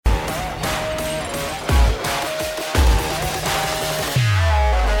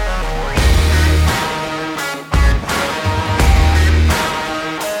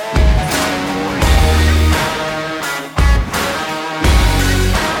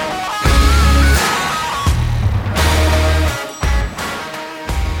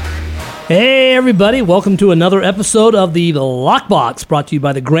Hey, everybody. Welcome to another episode of the Lockbox, brought to you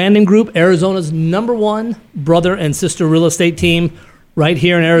by the Grandin Group, Arizona's #1 brother and sister real estate team right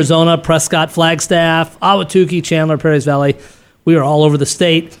here in Arizona, Prescott, Flagstaff, Ahwatukee, Chandler, Perrys Valley. We are all over the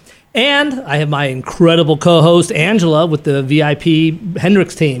state. And I have my incredible co-host, Angela, with the VIP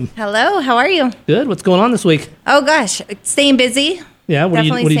Hendricks team. Hello, how are you? Good. What's going on this week? Oh, gosh, staying busy. Yeah, what are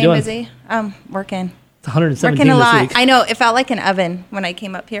you doing? Busy. Working. It's 117 Working a this lot. week. I know. It felt like an oven when I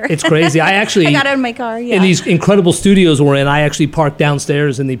came up here. It's crazy. I got out of my car, in these incredible studios we're in, I actually parked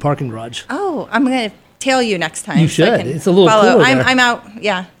downstairs in the parking garage. Oh, I'm going to tail you next time. You should. It's a little follow. cooler there. I'm out,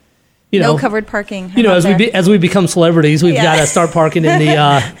 yeah. No covered parking. As we become celebrities, we've got to start parking in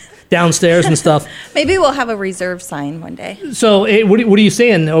the downstairs and stuff. Maybe we'll have a reserve sign one day. So, what are you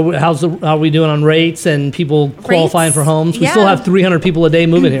seeing? How are we doing on rates and people qualifying for homes? We still have 300 people a day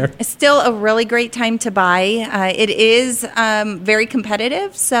moving here. It's still a really great time to buy. It is very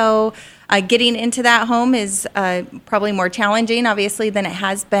competitive, so getting into that home is probably more challenging, obviously, than it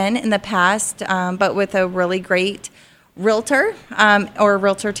has been in the past, but with a really great realtor or a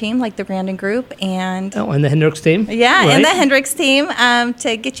realtor team like the Grandin Group and the Hendricks team. Yeah, right? And the Hendricks team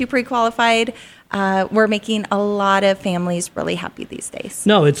to get you pre-qualified. We're making a lot of families really happy these days.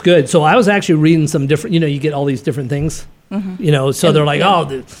 No, it's good. So I was actually reading some different, you get all these different things, so they're like,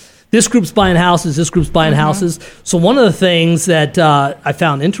 this group's buying houses, this group's buying houses. So one of the things that I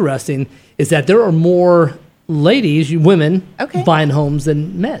found interesting is that there are more ladies, women, buying homes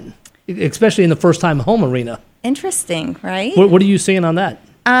than men, especially in the first-time home arena. Interesting, right? What are you seeing on that?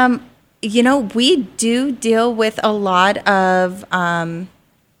 We do deal with a lot of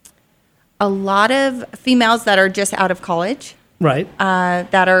females that are just out of college, right?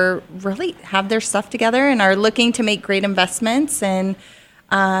 That are really have their stuff together and are looking to make great investments, and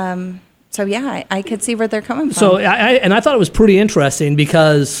I could see where they're coming from. So I thought it was pretty interesting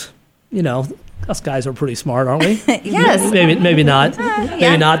because us guys are pretty smart, aren't we? Yes. Maybe not.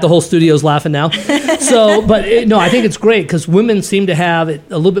 Maybe not. The whole studio's laughing now. So, I think it's great because women seem to have it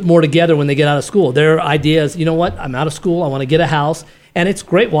a little bit more together when they get out of school. Their idea is, I'm out of school. I want to get a house. And it's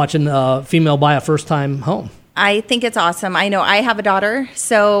great watching a female buy a first-time home. I think it's awesome. I know I have a daughter,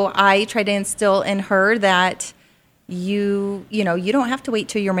 so I try to instill in her that you don't have to wait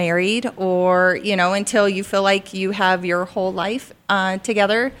till you're married or, until you feel like you have your whole life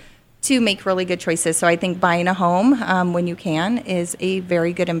together to make really good choices. So I think buying a home when you can is a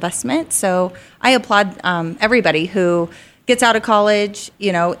very good investment. So I applaud everybody who gets out of college,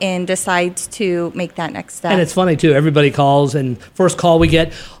 and decides to make that next step. And it's funny, too. Everybody calls, and first call we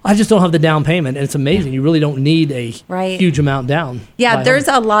get, I just don't have the down payment. And it's amazing. You really don't need a huge amount down. Yeah, there's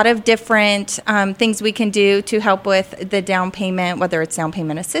a lot of different things we can do to help with the down payment, whether it's down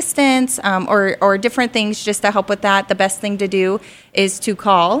payment assistance or different things just to help with that. The best thing to do is to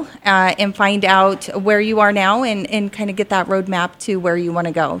call and find out where you are now and kind of get that roadmap to where you want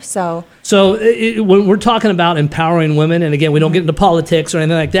to go. So when we're talking about empowering women, and again, we don't get into politics or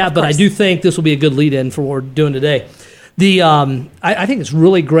anything like that, but I do think this will be a good lead-in for what we're doing today. I think it's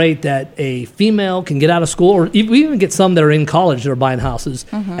really great that a female can get out of school, or we even get some that are in college that are buying houses.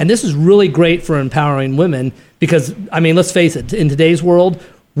 And this is really great for empowering women because, let's face it, in today's world,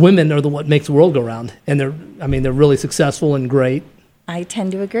 women are what makes the world go round. And they're really successful and great. I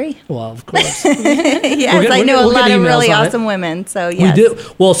tend to agree. Well, of course. Yes, I know a lot of really awesome women. So yes. We do.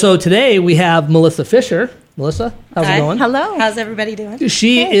 Well, so today we have Melissa Fisher. Melissa, how's it going? Hello. How's everybody doing?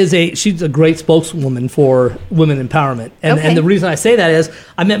 She's a great spokeswoman for women empowerment. And the reason I say that is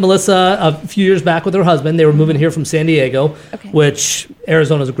I met Melissa a few years back with her husband. They were moving here from San Diego, which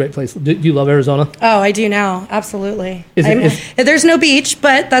Arizona is a great place. Do you love Arizona? Oh, I do now. Absolutely. There's no beach,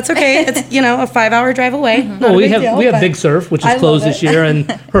 but that's okay. It's, a 5-hour drive away. No, we have Big Surf, which is closed this year, and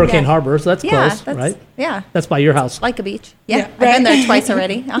Hurricane Harbor, so that's close, right? Yeah. That's by your house. Like a beach. Yeah. I've been there twice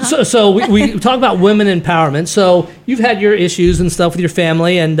already. So we talk about women empowerment. So you've had your issues and stuff with your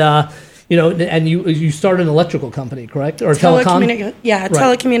family, and and you started an electrical company, correct? Or telecom?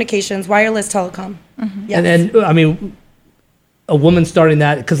 Telecommunications, wireless telecom. Yes. And a woman starting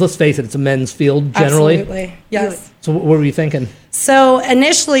that, because let's face it, it's a men's field generally. Absolutely, yes. So what were you thinking? So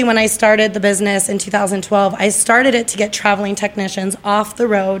initially when I started the business in 2012, I started it to get traveling technicians off the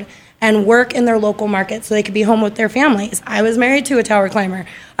road and work in their local market so they could be home with their families. I was married to a tower climber.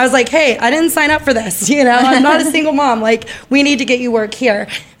 I was like, hey, I didn't sign up for this. I'm not a single mom. We need to get you work here.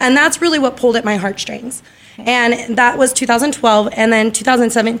 And that's really what pulled at my heartstrings. And that was 2012. And then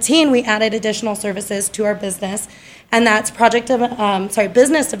 2017, we added additional services to our business. And that's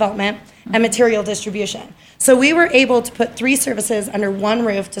business development and material distribution. So we were able to put 3 services under one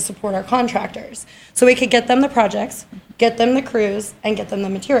roof to support our contractors. So we could get them the projects, get them the crews, and get them the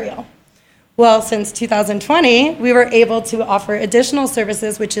material. Well, since 2020, we were able to offer additional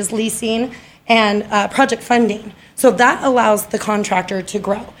services, which is leasing and project funding. So that allows the contractor to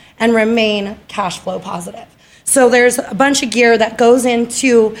grow and remain cash flow positive. So there's a bunch of gear that goes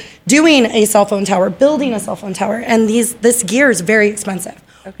into doing a cell phone tower, building a cell phone tower, and this gear is very expensive.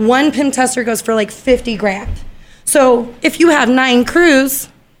 Okay. One PIM tester goes for like 50 grand. So if you have 9 crews,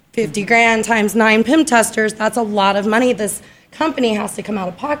 50 grand times 9 PIM testers, that's a lot of money this company has to come out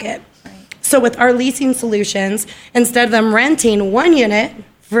of pocket. Right. So with our leasing solutions, instead of them renting 1 unit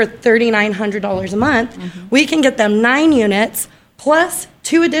for $3,900 a month, we can get them 9 units plus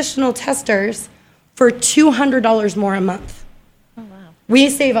 2 additional testers for $200 more a month. Oh, wow. We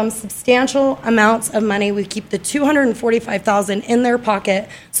save them substantial amounts of money. We keep the $245,000 in their pocket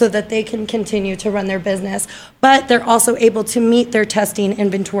so that they can continue to run their business, but they're also able to meet their testing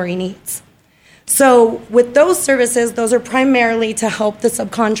inventory needs. So with those services, those are primarily to help the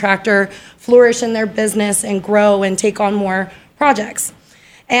subcontractor flourish in their business and grow and take on more projects.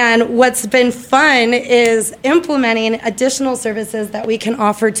 And what's been fun is implementing additional services that we can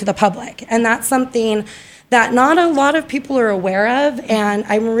offer to the public. And that's something that not a lot of people are aware of, and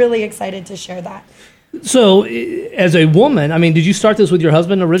I'm really excited to share that. So as a woman, I mean, did you start this with your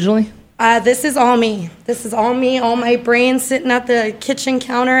husband originally? This is all me. This is all me, all my brain sitting at the kitchen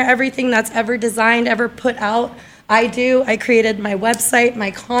counter, everything that's ever designed, ever put out, I do. I created my website,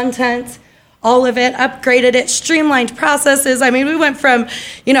 my content, all of it, upgraded it, streamlined processes. I mean, we went from,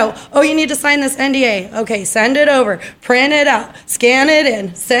 oh, you need to sign this NDA. Okay, send it over, print it out, scan it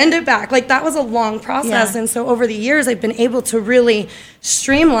in, send it back. Like, that was a long process. Yeah. And so over the years, I've been able to really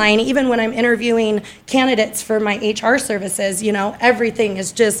streamline, even when I'm interviewing candidates for my HR services, everything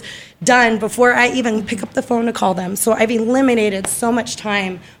is just done before I even pick up the phone to call them. So I've eliminated so much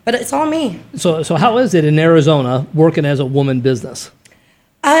time, but it's all me. So how is it in Arizona working as a woman business?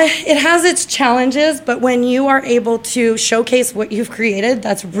 It has its challenges, but when you are able to showcase what you've created,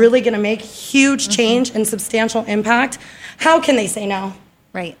 that's really going to make huge change and substantial impact. How can they say no?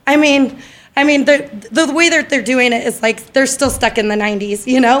 Right. I mean, the way that they're doing it is like they're still stuck in the 90s.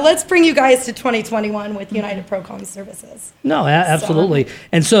 Let's bring you guys to 2021 with United Procom services. No, absolutely.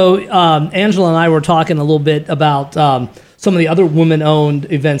 And so Angela and I were talking a little bit about some of the other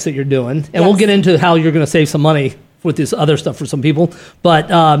women-owned events that you're doing, and we'll get into how you're going to save some money with this other stuff for some people.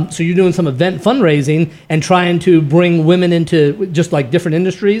 But so you're doing some event fundraising and trying to bring women into just like different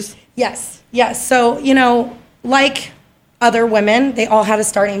industries? Yes. So, like other women, they all had a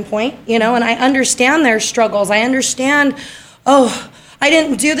starting point, and I understand their struggles. I understand, I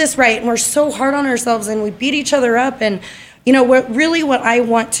didn't do this right. And we're so hard on ourselves and we beat each other up. And, what I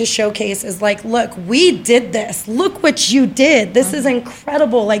want to showcase is like, look, we did this. Look what you did. This is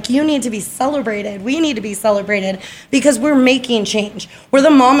incredible. Like, you need to be celebrated. We need to be celebrated because we're making change. We're the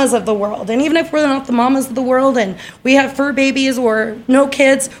mamas of the world. And even if we're not the mamas of the world and we have fur babies or no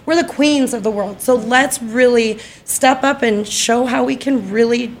kids, we're the queens of the world. So let's really step up and show how we can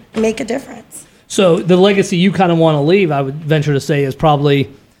really make a difference. So the legacy you kind of want to leave, I would venture to say, is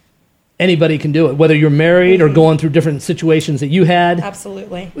probably anybody can do it, whether you're married or going through different situations that you had.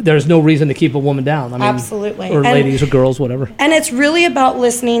 Absolutely. There's no reason to keep a woman down. Absolutely. Or ladies or girls, whatever. And it's really about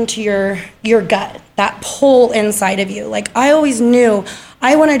listening to your gut, that pull inside of you. Like, I always knew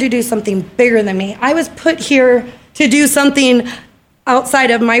I wanted to do something bigger than me. I was put here to do something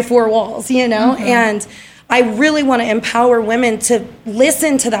outside of my 4 walls, and I really want to empower women to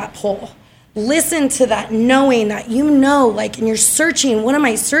listen to that pull. Listen to that, knowing that and you're searching, what am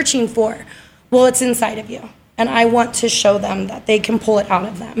I searching for? Well, it's inside of you. And I want to show them that they can pull it out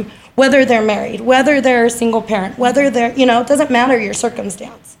of them, whether they're married, whether they're a single parent, whether they're, it doesn't matter your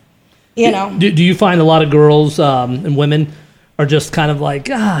circumstance, Do you find a lot of girls and women are just kind of like,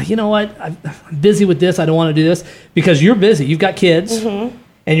 you know what, I'm busy with this, I don't want to do this, because you're busy, you've got kids, and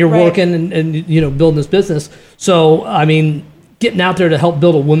you're working and building this business. So, getting out there to help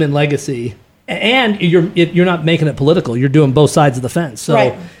build a women legacy, and you're not making it political. You're doing both sides of the fence.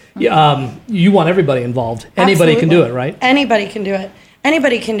 So you want everybody involved. Anybody can do it, right? Anybody can do it.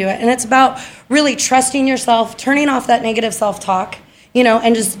 Anybody can do it. And it's about really trusting yourself, turning off that negative self-talk,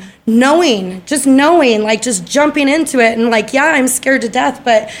 and just knowing, like just jumping into it. And like, I'm scared to death,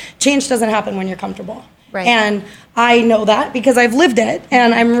 but change doesn't happen when you're comfortable. Right. And I know that because I've lived it,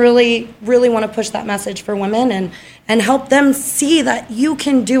 and I'm really, really want to push that message for women and help them see that you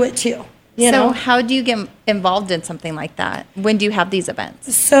can do it too. So how do you get involved in something like that? When do you have these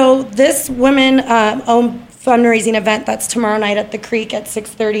events? So this women-owned fundraising event that's tomorrow night at the Creek at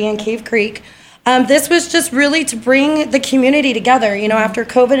 6:30 in Cave Creek, This was just really to bring the community together, after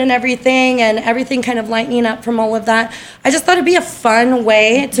COVID and everything kind of lightening up from all of that. I just thought it'd be a fun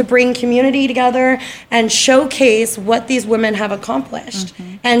way to bring community together and showcase what these women have accomplished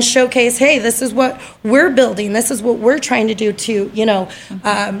and showcase, hey, this is what we're building. This is what we're trying to do to,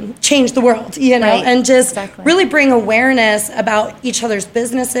 change the world, Right. and just Exactly. really bring awareness about each other's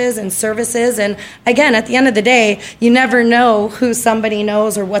businesses and services. And again, at the end of the day, you never know who somebody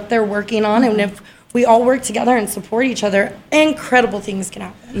knows or what they're working on. And if we all work together and support each other, incredible things can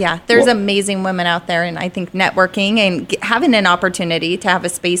happen. Yeah, there's amazing women out there, and I think networking and having an opportunity to have a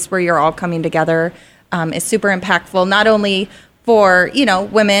space where you're all coming together is super impactful, not only for,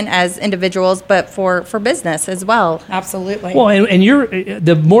 women as individuals, but for business as well. Absolutely. Well, and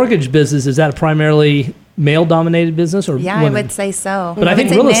the mortgage business, is that a primarily male-dominated business or Yeah, women? I would say so. But I think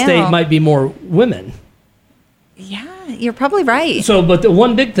would say real estate male. might be more women. Yeah, you're probably right. So, but the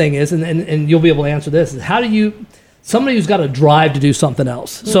one big thing is, and you'll be able to answer this, is how do you, somebody who's got a drive to do something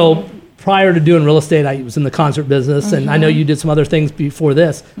else. So prior to doing real estate, I was in the concert business, and I know you did some other things before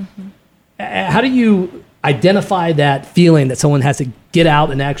this. How do you identify that feeling that someone has to get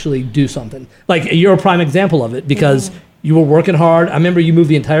out and actually do something? Like, you're a prime example of it, because you were working hard. I remember you moved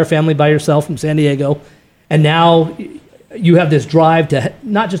the entire family by yourself from San Diego, and now you have this drive to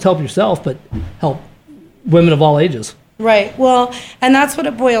not just help yourself, but help women of all ages. Right. Well, and that's what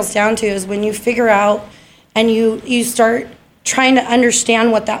it boils down to, is when you figure out and you start trying to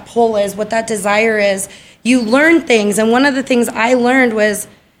understand what that pull is, what that desire is, you learn things. And one of the things I learned was,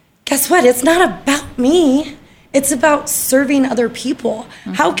 guess what? It's not about me. It's about serving other people.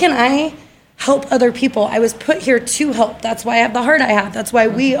 How can I help other people? I was put here to help. That's why I have the heart I have. That's why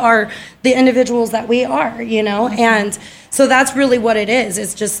we are the individuals that we are, And so that's really what it is.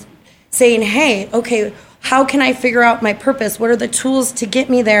 It's just saying, hey, okay, how can I figure out my purpose? What are the tools to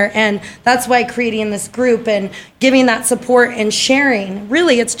get me there? And that's why creating this group and giving that support and sharing.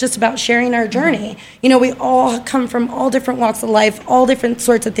 Really, it's just about sharing our journey. We all come from all different walks of life, all different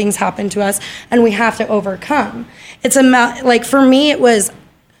sorts of things happen to us, and we have to overcome. It's like, for me, it was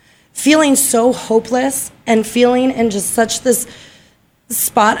feeling so hopeless and feeling in just such this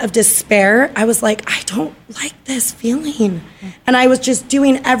spot of despair. I was like, I don't like this feeling. And I was just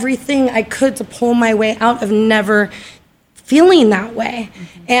doing everything I could to pull my way out of never feeling that way.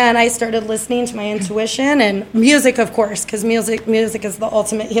 And I started listening to my intuition and music, of course, because music is the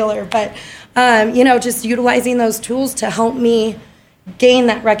ultimate healer. But, just utilizing those tools to help me gain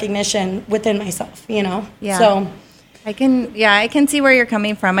that recognition within myself, Yeah. So I can see where you're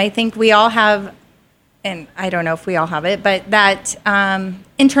coming from. I think we all have, and I don't know if we all have it, but that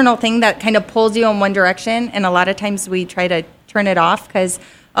internal thing that kind of pulls you in one direction. And a lot of times we try to turn it off because,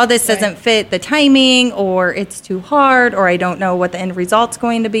 this doesn't fit the timing, or it's too hard, or I don't know what the end result's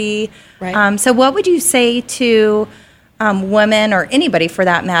going to be. Right. So what would you say to women, or anybody for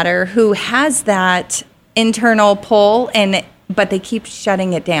that matter, who has that internal pull but they keep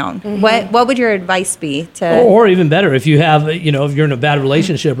shutting it down? What would your advice be to? Or even better, if you have, if you're in a bad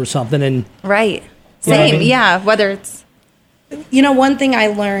relationship or something, and Right. You know what I Same. mean? Yeah. Whether it's. one thing I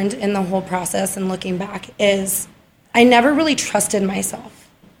learned in the whole process and looking back is I never really trusted myself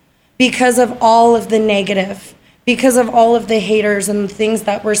because of all of the negative, because of all of the haters and the things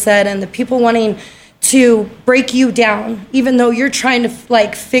that were said and the people wanting to break you down, even though you're trying to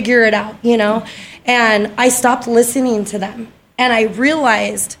figure it out, And I stopped listening to them. And I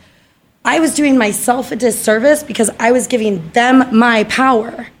realized I was doing myself a disservice because I was giving them my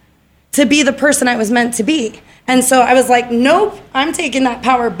power to be the person I was meant to be. And so I was like, nope, I'm taking that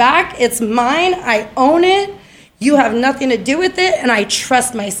power back. It's mine. I own it. You have nothing to do with it. And I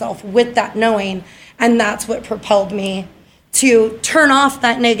trust myself with that knowing. And that's what propelled me to turn off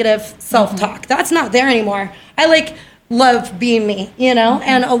that negative self-talk. That's not there anymore. I love being me, and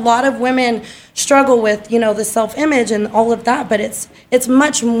a lot of women struggle with, the self-image and all of that, but it's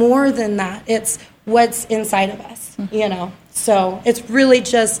much more than that. It's what's inside of us, So it's really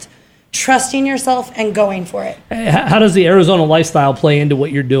just trusting yourself and going for it. how does the Arizona lifestyle play into what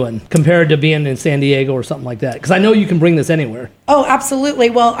you're doing compared to being in San Diego or something like that? Because I know you can bring this anywhere. Oh, absolutely.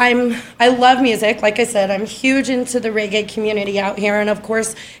 Well, I love music. Like I said, I'm huge into the reggae community out here. And of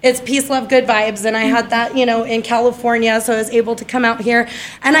course, it's peace, love, good vibes. And I had that, in California. So I was able to come out here.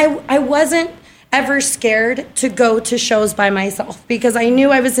 And I wasn't ever scared to go to shows by myself because I knew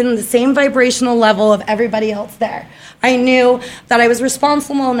I was in the same vibrational level of everybody else there. I knew that I was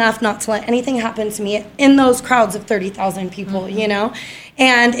responsible enough not to let anything happen to me in those crowds of 30,000 people,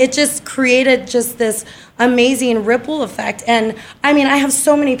 And it just created just this amazing ripple effect. And I mean, I have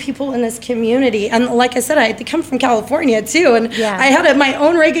so many people in this community. And like I said, I come from California too. And I had my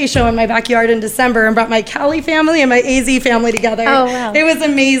own reggae show in my backyard in December and brought my Cali family and my AZ family together. Oh, wow. It was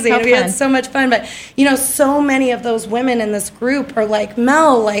amazing. How We fun. had so much fun. But, you know, so many of those women in this group are like,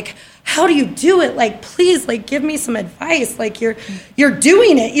 Mel, like, how do you do it? Like, please, like, give me some advice. Like, you're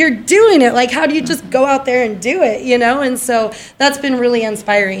doing it. You're doing it. Like, how do you just go out there and do it, you know? And so that's been really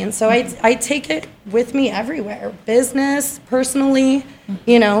inspiring. And so I take it with me everywhere, business, personally,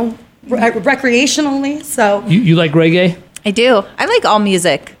 you know, recreationally. So You like reggae? I do. I like all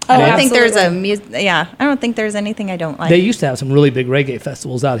music. Oh, I don't think there's a absolutely. I don't think there's anything I don't like. They used to have some really big reggae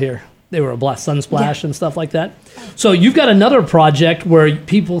festivals out here. They were a Sunsplash and stuff like that. So you've got another project where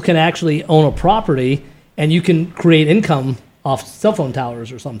people can actually own a property and you can create income off cell phone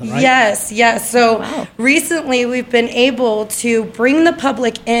towers or something, right? Yes. So recently we've been able to bring the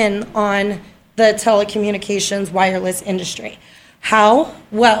public in on the telecommunications wireless industry. How?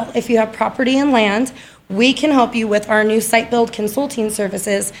 Well, if you have property and land, we can help you with our new site build consulting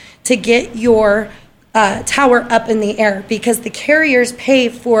services to get your tower up in the air, because the carriers pay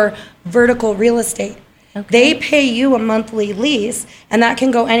for vertical real estate. Okay. They pay you a monthly lease, and that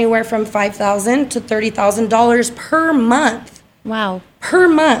can go anywhere from $5,000 to $30,000 per month. Wow. Per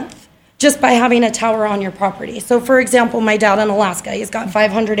month, just by having a tower on your property. So, for example, my dad in Alaska, he's got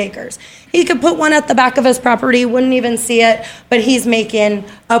 500 acres. He could put one at the back of his property, wouldn't even see it, but he's making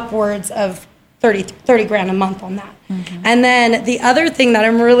upwards of 30 grand a month on that. Mm-hmm. And then the other thing that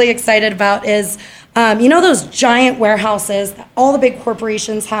I'm really excited about is, you know, those giant warehouses that all the big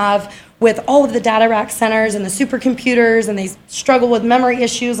corporations have with all of the data rack centers and the supercomputers, and they struggle with memory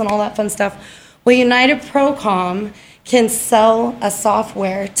issues and all that fun stuff. Well, United Procom can sell a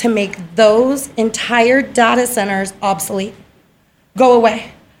software to make those entire data centers obsolete, go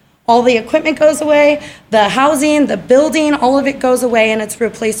away. All the equipment goes away, the housing, the building, all of it goes away, and it's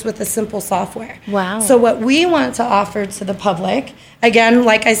replaced with a simple software. Wow. So what we want to offer to the public, again,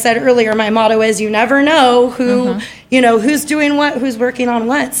 like I said earlier, my motto is you never know who, you know, who's doing what, who's working on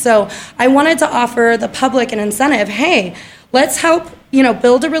what. So I wanted to offer the public an incentive. Hey, let's help, you know,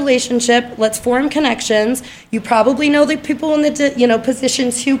 build a relationship. Let's form connections. You probably know the people in the, you know,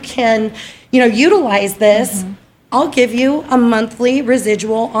 positions who can, you know, utilize this. I'll give you a monthly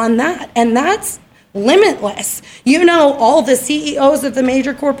residual on that. And that's limitless. You know, all the CEOs of the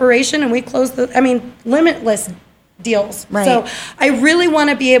major corporation, and we close limitless deals. Right. So I really want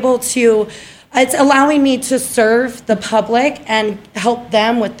to be able to, it's allowing me to serve the public and help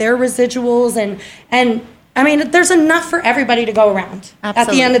them with their residuals. And I mean, there's enough for everybody to go around at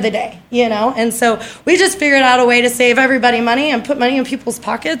the end of the day, you know? And so we just figured out a way to save everybody money and put money in people's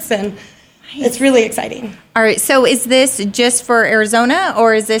pockets, and it's really exciting. All right. So is this just for Arizona,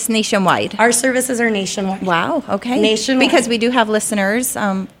 or is this nationwide? Our services are nationwide. Wow. Okay. Nationwide. Because we do have listeners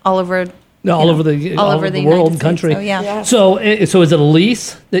all over. All over the world United and States, country. so, yeah. Yeah. So is it a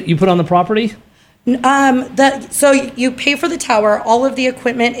lease that you put on the property? So you pay for the tower. All of the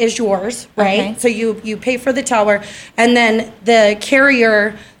equipment is yours, right? Okay. So you pay for the tower, and then the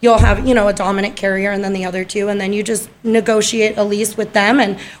carrier, you'll have, you know, a dominant carrier and then the other two, and then you just negotiate a lease with them,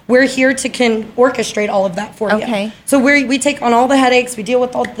 and we're here to orchestrate all of that for you. Okay. So we take on all the headaches. We deal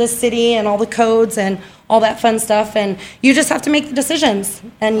with all the city and all the codes and all that fun stuff, and you just have to make the decisions,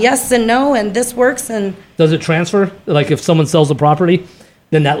 and yes and no, and this works. And Does it transfer? Like if someone sells the property,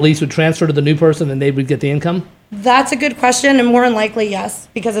 then that lease would transfer to the new person and they would get the income? that's a good question, and more than likely, yes,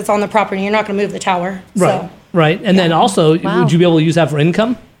 because it's on the property. You're not going to move the tower. Right. So. Right. And then also, Wow. would you be able to use that for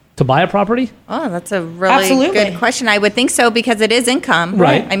income to buy a property? Oh, that's a really Absolutely. good question. I would think so, because it is income.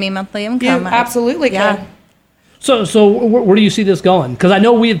 Right. I mean, monthly You income. absolutely Yeah. could. So where do you see this going? Because I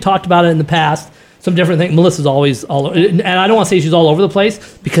know we have talked about it in the past, some different things. Melissa's always and I don't want to say she's all over the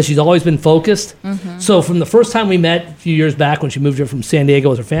place, because she's always been focused. So from the first time we met a few years back when she moved here from San Diego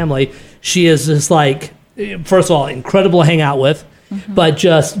with her family, she is just like, first of all, incredible to hang out with, but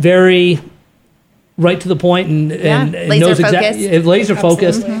just very right to the point and Laser knows focused. exactly laser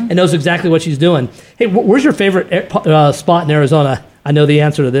focused and knows exactly what she's doing. Hey, where's your favorite spot in Arizona? I know the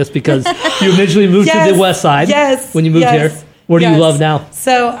answer to this because you initially moved to the west side. Yes. When you moved here. Where do you love now?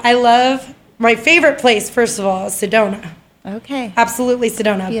 So I love, my favorite place, first of all, is Sedona. Okay. Absolutely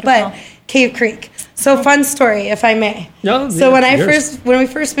Sedona. Beautiful. But Cave Creek. So fun story, if I may. No, So yeah, when we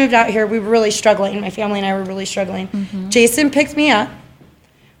first moved out here, we were really struggling. My family and I were really struggling. Jason picked me up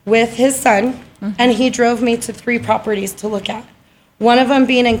with his son, and he drove me to 3 properties to look at. One of them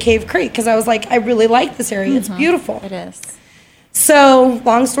being in Cave Creek, because I was like, I really like this area. It's beautiful. It is. So,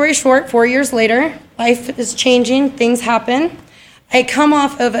 long story short, 4 years later, life is changing, things happen. I come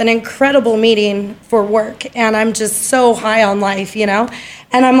off of an incredible meeting for work, and I'm just so high on life, you know?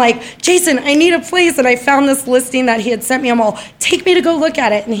 And I'm like, Jason, I need a place. And I found this listing that he had sent me. I'm all, take me to go look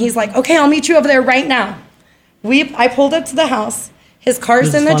at it. And he's like, okay, I'll meet you over there right now. I pulled up to the house. His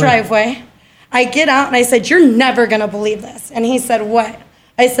car's in the driveway. I get out, and I said, you're never going to believe this. And he said, what?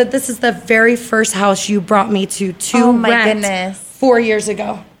 I said, this is the very first house you brought me to Oh, my rent goodness. 4 years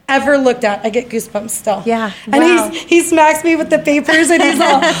ago. Ever looked at. I get goosebumps still. Yeah. And Wow. he smacks me with the papers, and he's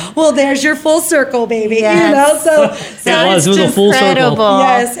all, well, there's your full circle, baby. Yes. You know, so It was a full circle. incredible.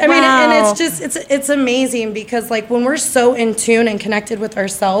 yes. I mean, Wow. and it's just, it's amazing because like when we're so in tune and connected with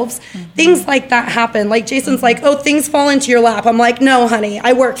ourselves, things like that happen. Like Jason's like, oh, things fall into your lap. I'm like, no, honey,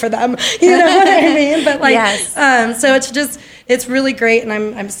 I work for them. You know what I mean? But like, Yes. so it's really great, and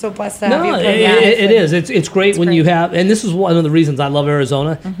I'm so blessed to have you. It is. It's great when you have, and this is one of the reasons I love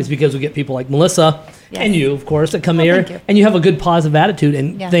Arizona is because we get people like Melissa Yes. and you, of course, that come here, thank you. and you have a good positive attitude,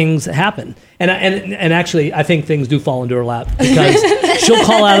 and Yeah. things happen. And actually, I think things do fall into her lap because she'll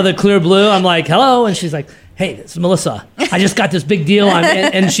call out of the clear blue. I'm like, hello, and she's like, hey, this is Melissa. I just got this big deal,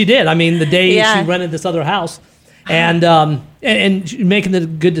 and she did. I mean, the day Yeah. she rented this other house. And she making the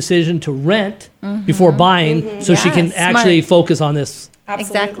good decision to rent before buying, so she Yeah, can smart. actually focus on this.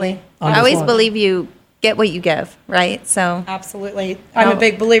 Exactly. On I this always one. believe you get what you give, right? So Absolutely. I'm a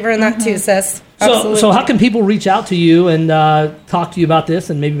big believer in that too, sis. Absolutely. So how can people reach out to you and talk to you about this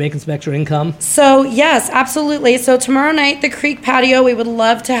and maybe making some extra income? So, yes, absolutely. So, tomorrow night, the Creek Patio, we would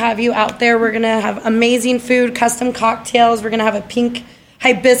love to have you out there. We're going to have amazing food, custom cocktails. We're going to have a pink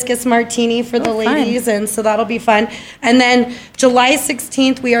hibiscus martini for the fun. ladies, and so that'll be fun. And then July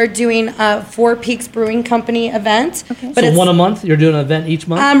 16th, we are doing a Four Peaks Brewing Company event. Okay. So one a month? You're doing an event each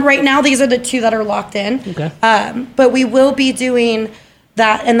month? Right now, these are the two that are locked in. Okay. But we will be doing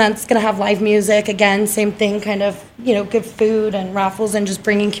that, and that's going to have live music. Again, same thing, kind of, good food and raffles and just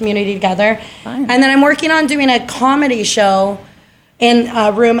bringing community together. Fun. And then I'm working on doing a comedy show in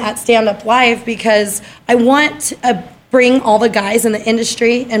a room at Stand Up Live because I want to bring all the guys in the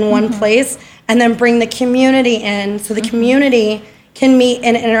industry in one place and then bring the community in so the community can meet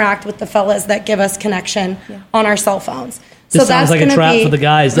and interact with the fellas that give us connection on our cell phones. This sounds like a trap for the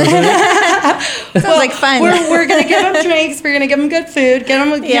guys, doesn't it? sounds like fun. We're going to give them drinks. We're going to give them good food. Get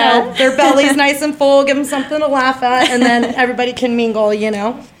them, their bellies nice and full. Give them something to laugh at, and then everybody can mingle.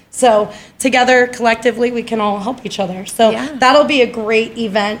 So together, collectively, we can all help each other. So that'll be a great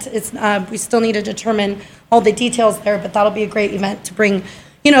event. It's we still need to determine all the details there, but that'll be a great event to bring,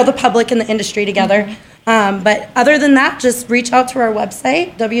 the public and the industry together. But other than that, just reach out to our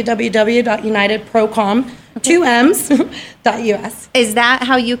website, www.unitedprocom2ms.us. Is that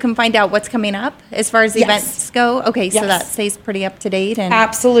how you can find out what's coming up as far as Yes. events go? Okay, so Yes. that stays pretty up to date and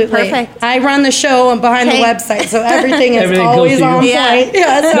Absolutely. Perfect. I run the show and behind Okay. the website, so everything is Everything goes always to you. on Yeah. point.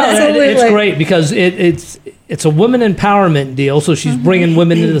 Yes, No, absolutely. it's great because it's a women empowerment deal. So she's bringing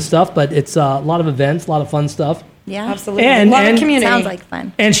women into the stuff, but it's a lot of events, a lot of fun stuff. yeah, Absolutely. And- a lot and- of community. sounds like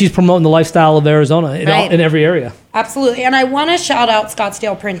fun. And she's promoting the lifestyle of Arizona Right. in every area. Absolutely. And I want to shout out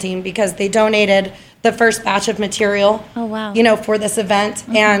Scottsdale Printing because they donated the first batch of material. Oh, wow. For this event.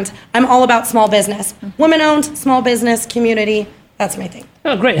 And I'm all about small business. Women-owned, small business, community. That's my thing.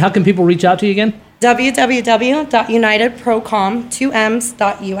 Oh, great. How can people reach out to you again?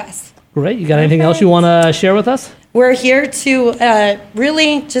 www.unitedprocom2ms.us. Great. You got anything else you want to share with us? We're here to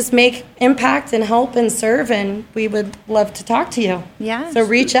really just make impact and help and serve, and we would love to talk to you. Yeah. So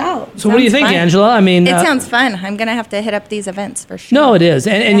reach out. So what do you Sounds think, fun. Angela? I mean, It sounds fun. I'm going to have to hit up these events for sure. no, it is.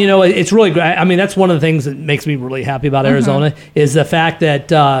 And it's really great. I mean, that's one of the things that makes me really happy about Arizona is the fact that,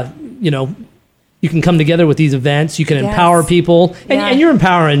 you can come together with these events. You can Yes. empower people. Yeah. And you're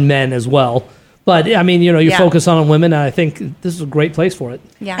empowering men as well. But, I mean, you Yeah. focus on women, and I think this is a great place for it.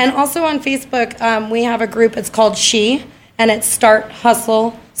 Yeah. And also on Facebook, we have a group. It's called She, and it's Start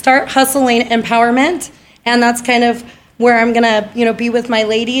Hustling Empowerment, and that's kind of where I'm gonna, be with my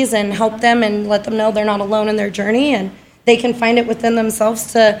ladies and help them and let them know they're not alone in their journey, and they can find it within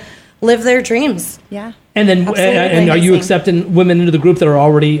themselves to live their dreams. yeah. And then, Absolutely. and are you Amazing. accepting women into the group that are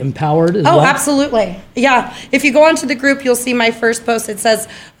already empowered as Oh, well? absolutely. Yeah. If you go onto the group, you'll see my first post. It says,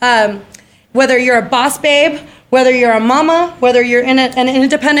 whether you're a boss babe, whether you're a mama, whether you're an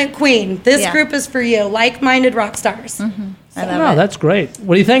independent queen, this Yeah. group is for you. Like-minded rock stars. I love Oh, it. that's great.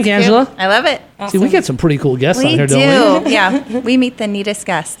 What do you think, Angela? I love it. See, we get some pretty cool guests on We here, do. don't we? Yeah. We meet the neatest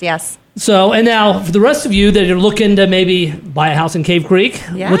guest. Yes. So, and now for the rest of you that are looking to maybe buy a house in Cave Creek,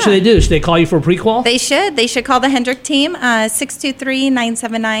 Yeah. what should they do? Should they call you for a pre-qual? They should. They should call the Hendrick team,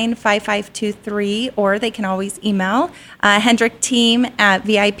 623-979-5523, or they can always email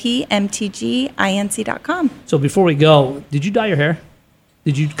hendrickteam@vipmtginc.com. So before we go, did you dye your hair?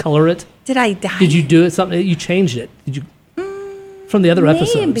 Did you color it? Did I die? Did you do it something? You changed it. Did you? From the other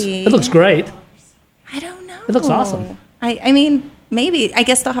episodes. maybe. It looks great. I don't know. It looks awesome. I mean, maybe. I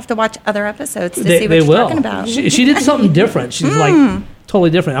guess they'll have to watch other episodes to see what you're talking about. She did something different. She's like totally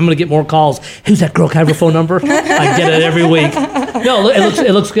different. I'm going to get more calls. Who's that girl? Can I have her phone number? I get it every week. No,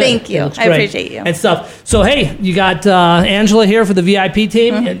 it looks good. Thank you. It looks I great. appreciate you. And stuff. So, hey, you got Angela here for the VIP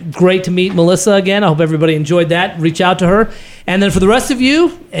team. And great to meet Melissa again. I hope everybody enjoyed that. Reach out to her. And then for the rest of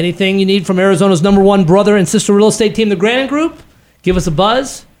you, anything you need from Arizona's #1 brother and sister real estate team, the Grannon Group, give us a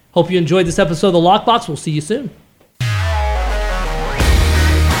buzz. Hope you enjoyed this episode of The Lockbox. We'll see you soon.